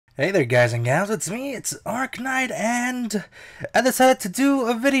Hey there guys and gals, it's me, it's Arknight, and I decided to do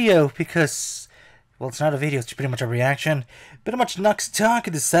a video because, well, it's not a video, it's pretty much a reaction. Pretty much Nux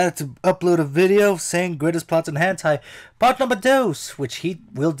Talk decided to upload a video saying Greatest Pl0T in Hentai part number 2, which he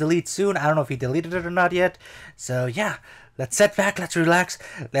will delete soon. I don't know if he deleted it or not yet. So yeah, let's sit back, let's relax,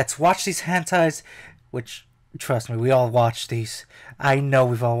 let's watch these hentais, which, trust me, we all watch these. I know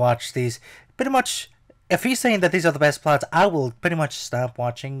we've all watched these. Pretty much, if he's saying that these are the best plots, I will pretty much stop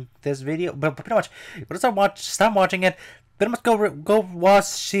watching this video. But pretty much, stop watching it. Pretty much go watch,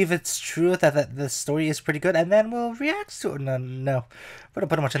 see if it's true that the story is pretty good, and then we'll react to it. No, but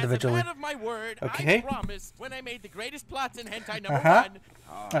pretty much individually. As a man of my word, okay. I promised when I made the greatest plots in hentai number 1.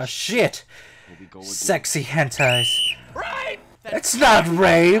 Oh shit! Sexy hentais. Right. It's not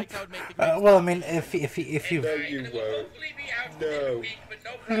rape. Well, I mean, if you. No, you won't. No.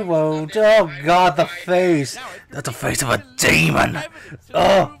 You won't. Oh God, the face. That's the face of a demon.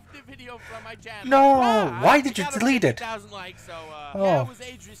 Oh. No, why did you delete it? Oh.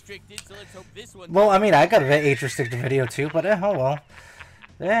 Well, I mean, I got an age-restricted video too, but oh well.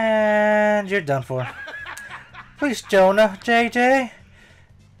 And you're done for. Please, Jonah, JJ.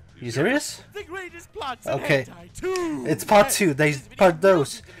 You serious? Okay. It's part 2. They part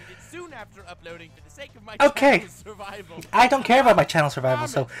those. Okay. I don't care about my channel survival,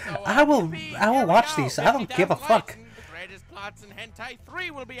 so I will watch these. I don't give a fuck.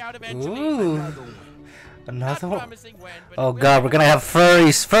 Ooh. Another one. Oh God, we're gonna have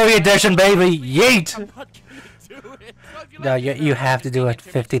furries. Furry edition, baby. Yeet. No, you have to do it.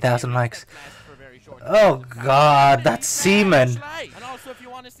 50,000 likes. Oh God, that's semen.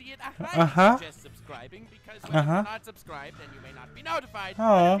 Uh-huh. Not subscribed, then you may not be notified.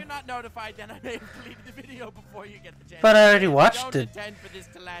 Oh. If you're not notified, then I may have deleted the video before you get the chance. But I already watched it. For this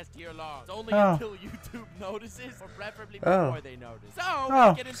to last year long. It's only until YouTube notices, or preferably before they notice.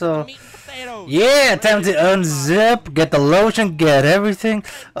 So, get into the meat and potatoes. Yeah, time to unzip, get the lotion, get everything.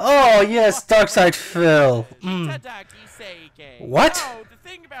 Oh yes, Darkside Phil. What?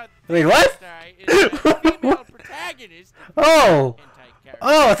 Wait, what? Oh.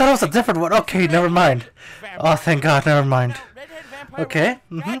 Oh, I thought it was a different one. Okay, never mind. Oh, thank God, never mind. Okay.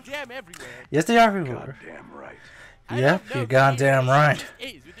 Yes, they are everywhere. Yep, you're goddamn right.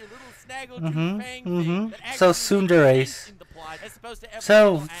 So tsundere.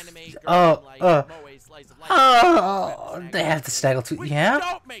 So, they have the snaggle too. Yeah.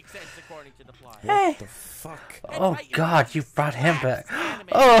 Hey. Oh God, you brought him back.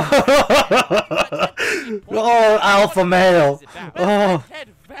 Oh, oh, alpha male. Oh,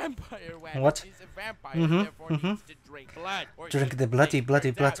 what? Drink the blood.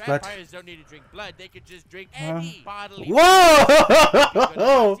 Vampires don't need to drink blood. They could just drink any bodily.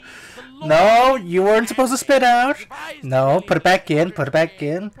 Whoa! No, you weren't supposed to spit out. No, put it back in.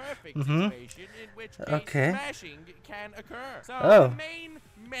 Okay. Oh.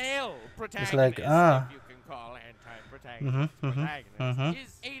 It's like, is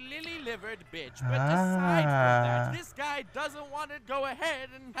a lily-livered bitch, but aside from that, this guy doesn't want to go ahead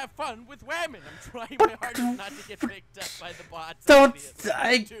and have fun with women. I'm trying my hardest not to get picked up by the bots. Don't,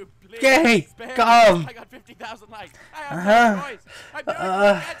 hey, come. I got 50,000 likes. I have no choice. I'm doing it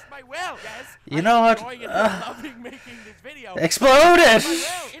against my will. Yes, you know what? Loving making this video. Exploded.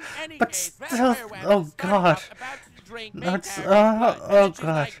 But still, oh God. That's oh God.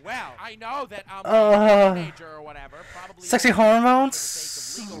 Like, well, I know that I'm a teenager or whatever, sexy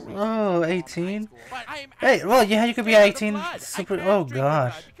hormones. Oh, 18. Hey, well, yeah, you could be 18. Super. Oh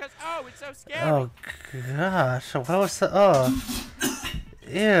gosh. Oh gosh. What was the? Oh.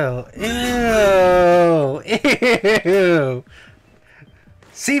 Ew.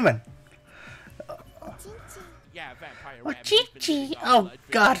 Semen. Oh, Chi-Chi. Oh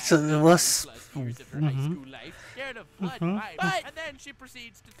God. So it was. But and then she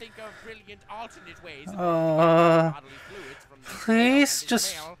proceeds to think of brilliant alternate ways of bodily fluids from the please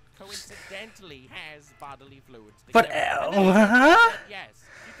just coincidentally has bodily fluids. But yes,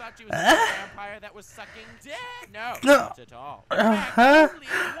 you thought she was a vampire that was sucking dick? No, not at all.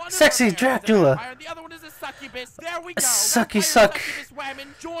 Sexy Dracula. The other one is a succubus. There we go. Sucky suck.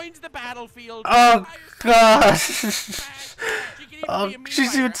 Joins the battlefield. Oh gosh. Oh,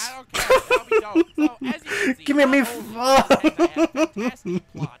 she's give me a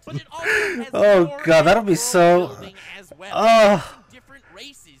oh God, that'll be so. Oh.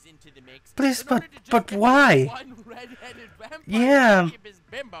 Please, but why? Yeah.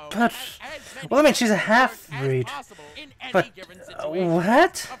 bimbo But, has as many well, I mean, she's a sexual words as half-breed. possible in any But, given situation.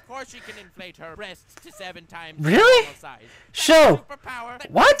 what? Of course, she can inflate her breasts to 7 times Really? normal size. Show. Superpower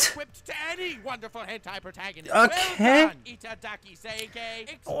that What? is equipped to any wonderful hentai protagonist. Okay. Well done, Itadaki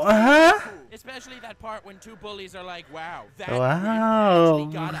Seike. Uh-huh. Cool. Especially that part when 2 bullies are like, "Wow, that Wow,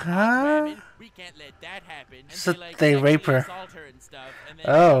 really got a hot huh? woman. We can't let that happen." And So like, they rape sexually her. assault her and stuff. And then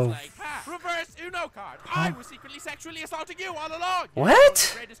Oh. she's like, "Ha! Reverse Uno card. I was secretly sexually assaulting you all along." What? One of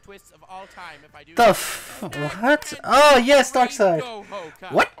the greatest twists of all time, if I do The say so. what? Oh, yes, Dark Side. Go-ho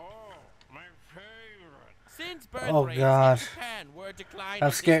card. What? Since birth Oh, rates God. in Japan were declining,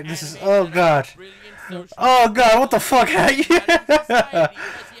 I'm scared. This is. anime Oh, that God. has brilliant social Oh, God, what the fuck? modern society has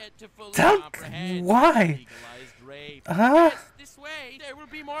yet to fully Don't- comprehend why? legalized rape. Huh? Yes, this way there will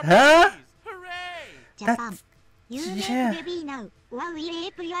be more Huh? babies. Hooray! Japan. You yeah. rape baby now. One we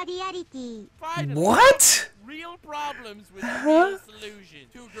rape your reality. Finally, What? real problems with Huh? real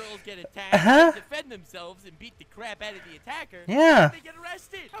solutions. 2 girls get attacked, Uh-huh. defend themselves, and beat the crap out of the attacker. Yeah. They get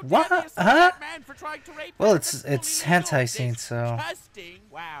arrested. How What? dare they assault Huh? that man for trying to rape Well, her? it's That's fully hentai legal. scene, so. Disgusting.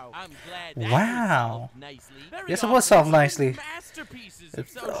 Wow. I'm glad that Wow. was solved nicely. Very Yes, it was often solved some nicely. Masterpieces of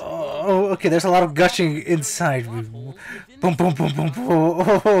social Oh, okay. There's a lot of gushing inside me. Boom, boom, boom, boom,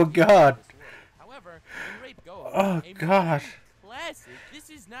 boom. Oh, God. However, in Rape Go, Oh, a God. classic, this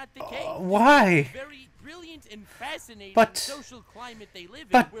is not the case. Why? Very brilliant and fascinating But- social climate they live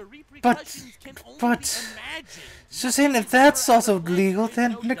but- in, where repercussions can only but- be imagined. Suzanne, if that's also legal,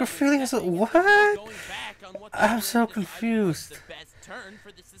 then necrophilia is. What? Going back on what they I'm were so deciding was confused. the best turn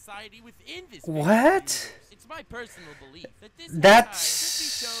for the society within this What? universe. It's my personal belief that this That's-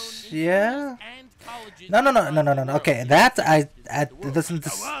 hentai should be shown in yeah. schools and colleges No, no, no, across no, no, the no. world. Okay, that I It doesn't.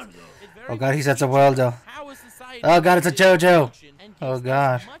 very Oh, God, he said much a world, though. how a society Oh, God, it's a is JoJo. function and Oh, gives us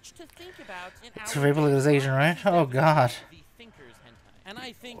God. much to think about in It's our revitalization, right? Oh, God. the thinker's hentai. And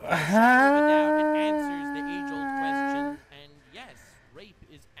I think without a shadow of a doubt, it answers the age-old question. And yes, rape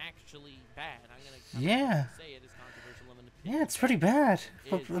is actually bad. I'm Yeah. say it is controversial of an opinion. Yeah, it's pretty bad.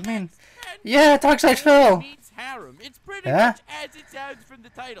 But, I mean, And yeah, Dark Side Phil. meets harem. It's pretty Yeah? much as it sounds from the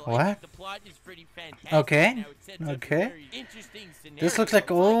title. I What? think the plot is pretty fantastic. Okay. Now, it sets up a Okay. very interesting This looks scenario. like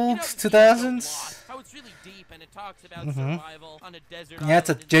It's old the 2000s. lost, how it's really deep and it talks about Mhm. survival on a desert Yeah, it's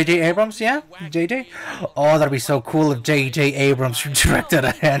a island in J.J. the Abrams, yeah? wacky J.J.? and Oh, that'd be so cool if J.J. Abrams directed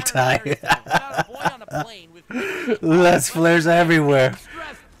a hentai. About a boy on a plane with Less flares everywhere.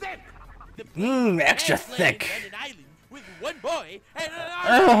 extra thick. The Extra plane thick. lands on an island with one boy and an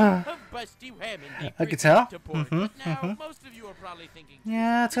Ugh. army of busty women. They I bring could tell. to port. Mhm, But now, mhm. most of you are probably thinking,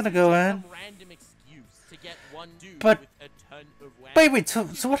 Yeah, it's this gonna is go just in. some random excuse to get one dude But- with a ton of whack. Wait, so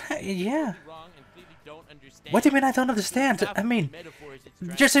what? Yeah. Wrong and clearly don't understand. What do you mean I don't understand? Stop I mean, metaphors it's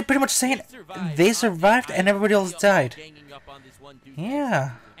trying you're to pretty much saying survived they on survived the and island. everybody else We all died. ganging up on this one dude.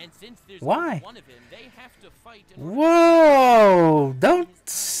 Yeah. And since there's Why? only one of him, they have to fight in order Whoa!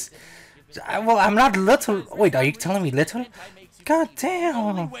 Don't. Well, I'm not little. Wait, are you telling me little? God Only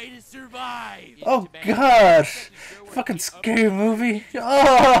damn! way to survive is Oh to bang. God! Second show where Fucking the scary upper- movie. I'm not Oh!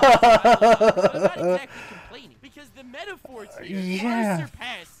 exactly complaining because the metaphors here Yeah. far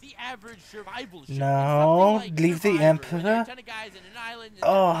surpass the average survival show. No, It's something like leave the Survivor, where there are Emperor. a ton of guys in an island and Oh,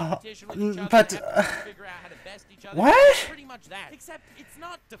 they're in competition with each other but, and have to figure out how to best each other. what? It's pretty much that. Except it's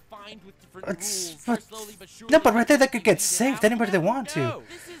not defined with different It's- rules. but- Slowly but surely No, but right there they you could get weed it saved out. anybody they want to. No,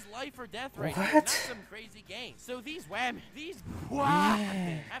 this is life or death right here, What? not some crazy game. So these have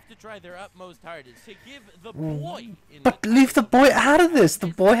to try their utmost hardest to give the boy in But the leave the boy out of this. The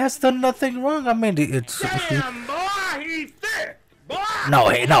boy has done nothing wrong. I mean, it's. Damn, boy, he's thick. Boy. No,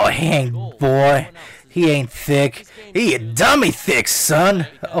 he ain't, boy. He ain't thick. He a dummy thick, son.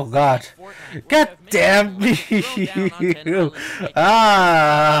 Oh God. God damn me.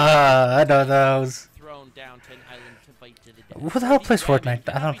 I know those. thrown down to an island to fight to the death. Who the hell These plays women Fortnite? I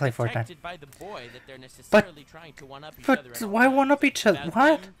cannot don't be play Fortnite. detected by the boy that they're necessarily trying to one-up each other But at all why times. one up each other? Without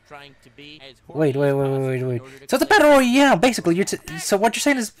What? them trying to be as Wait. horny as possible in order to So it's a collect- battle royale, basically. So what you're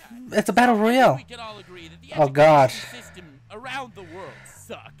saying is it's a battle I think royale. we can all agree that the Oh, God. education system around the world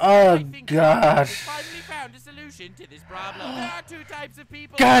sucks. Oh, I think God. Congress has finally found a solution to this problem. There are 2 types of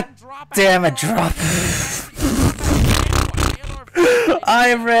people. God who drop damn out it, from drop. all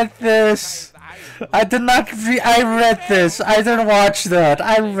I read this. I did not I read this. I didn't watch that.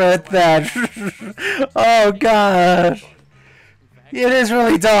 I read that. Oh God. It is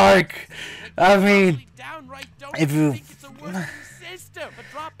really dark. I mean, if you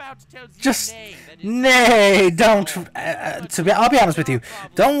just nay, don't. I'll be honest with you.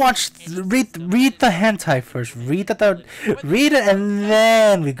 Don't watch. Read the hentai first. Read it, and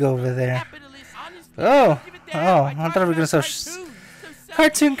then we go over there. Oh, I thought we were gonna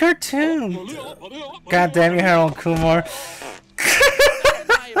Cartoon. God damn you, Harold Kumar.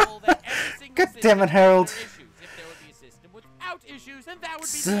 God damn it, Harold. Issues, and that would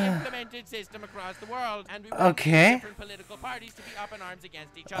be the implemented system across the world, and we would Okay. different political parties to be up in arms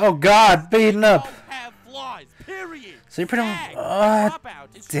against each other. Oh God, beating up. All have flaws, period. So you're pretty Tag, much.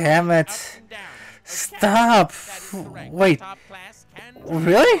 dropout is Damn ups it. and downs. Stop. That is correct. Wait. Top class can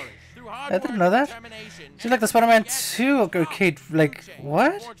Really? flourish through hard I didn't work, know that. determination, She's like the Spider-Man 2 arcade. Like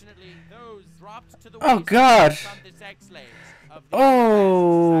what? Unfortunately, those dropped to the Oh wayside God. become the sex slaves of the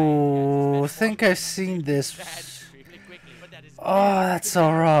Oh, I society. think I've seen this. Extremely quickly, but that is Oh, that's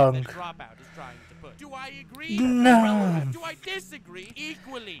so wrong. that Dropout is trying to put. Do I agree? No. Relative. Do I disagree?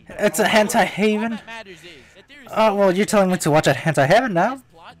 Equally. It's a hentai All haven. that matters is that there is Oh well, you're telling me to watch at Hentai Heaven now. this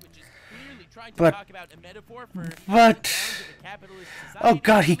plot, which is clearly trying to But- talk about a metaphor for but- the bounds of a capitalist Oh society.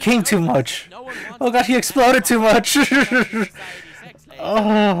 God, he came too much. No one wants Oh God, he to exploded too much. society sex slaves.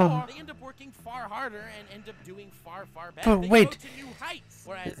 Oh. Or they end up working far harder and end up doing far better. But They wait. go to new heights,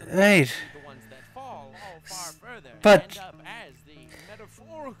 whereas Wait. the ones that fall far further But- end up as the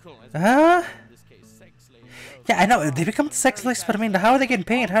metaphorical, as Huh? in this case, sex slaves. Yeah, I know they become sex slaves, but I mean, how are they getting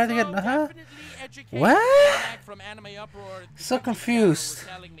paid? How are they getting? Huh? What? So confused.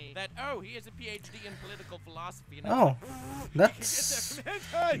 Telling me that, oh, he has a PhD in political philosophy. And Oh, that's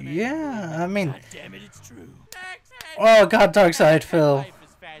yeah. I mean, God damn it, it's true. oh God, Dark Side Phil. Life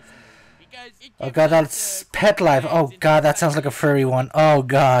is fascinating because it Oh gives God, us, that's Pet Life. Oh God, that sounds like a furry one. Oh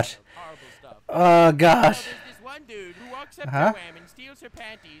God. horrible stuff. Oh God. There's this one dude who walks up Huh? to Wham and steals her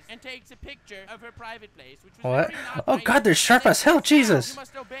panties and takes a picture of her private place, which was What? very not Oh nice. God, they're sharp as hell. Now, Jesus. you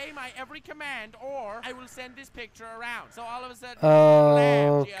must obey my every command, or I will send this picture around. So all of a sudden,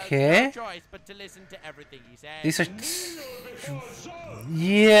 blam, she has Okay. no choice but to listen to everything he says. These are.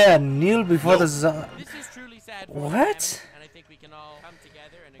 Yeah, kneel before the. This is truly sad for the What? family, and I think we can all come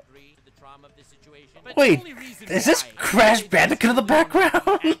together and agree to the trauma of this situation. But Wait, the only reason is this why Crash they Bandicoot in the background?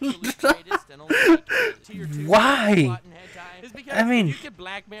 actually greatest and only make it tier 2 Why? plot in hentai is because I mean- you can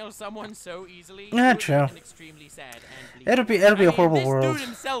blackmail someone so easily. Yeah, it would true. make an extremely sad and bleak It'll be world. a I mean, horrible this world. dude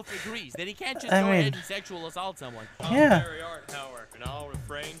himself agrees that he can't just I go mean- ahead and sexual assault someone. Yeah. Very art, however, and I'll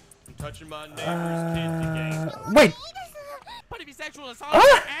refrain from touching my neighbor's kids again. Wait. But if he sexual assaults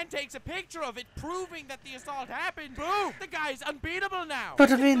Ah! her and takes a picture of it proving that the assault happened, boom! The guy's unbeatable now.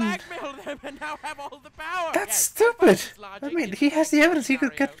 But I He mean- blackmailed them and now have all the power. That's Yes, stupid. this logic I mean, is he has the this evidence. He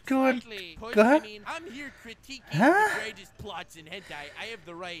could scenario get going. slightly pushed. Go I ahead. mean, I'm here critiquing Huh? the greatest plots in hentai. I have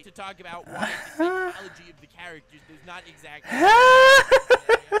the right to talk about why the psychology of the characters does not exactly.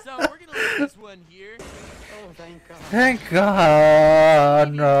 So we're gonna leave this one here. Oh, thank God. Thank God.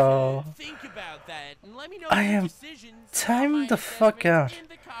 You need No. to think about that and let me know I your am decisions time about my the fuck out.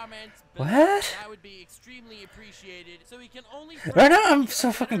 assessments in the comments below. What? That would be extremely appreciated. So we can only Right now, I'm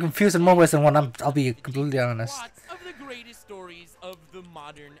so fucking confused in more ways than one. I'll be completely honest. Plots of the greatest stories of the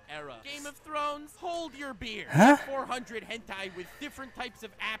modern era. Game of Thrones, hold your beer. Huh? 400 hentai with different types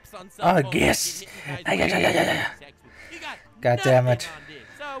of apps on cell Oh, phones yes. that get hypnotized Yeah, yeah, by yeah, yeah, yeah. sex with. You got God damn nothing it. on this.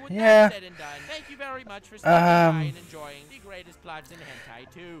 So with Yeah. that said and done, thank you very much for stopping by and enjoying the greatest plots in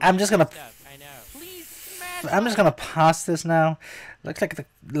hentai too. I'm just gonna- Stuff, I know. Please smash I'm just gonna pause this now. Looks like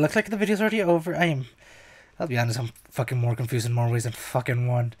the video's already over. I'll be honest, I'm fucking more confused in more ways than fucking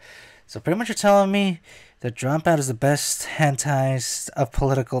one. So pretty much you're telling me that Dropout is the best hentais of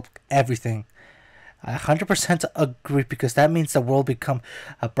political everything. I 100% agree, because that means the world become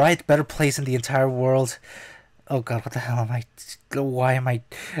a bright, better place in the entire world. Oh God, what the hell am I? Why am I?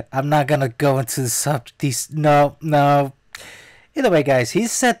 I'm not gonna go into no. Either way, guys, he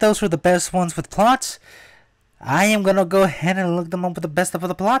said those were the best ones with plots. I am gonna go ahead and look them up with the best of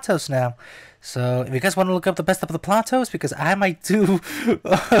the Pl0Tos now. So if you guys want to look up the best of the Pl0Tos, because I might do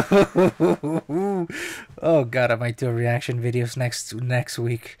oh God, I might do reaction videos next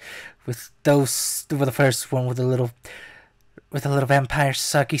week with those, with the first one with a little vampire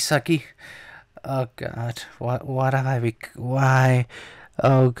sucky. Oh God, what have I why?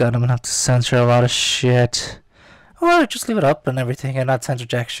 Oh God, I'm gonna have to censor a lot of shit. Or just leave it up and everything and not censor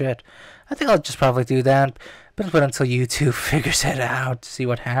jack shit. I think I'll just probably do that. But wait until YouTube figures it out to see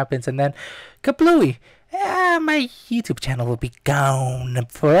what happens, and then kablooey! My YouTube channel will be gone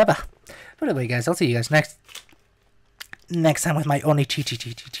forever. But anyway, guys, I'll see you guys next time with my only chi.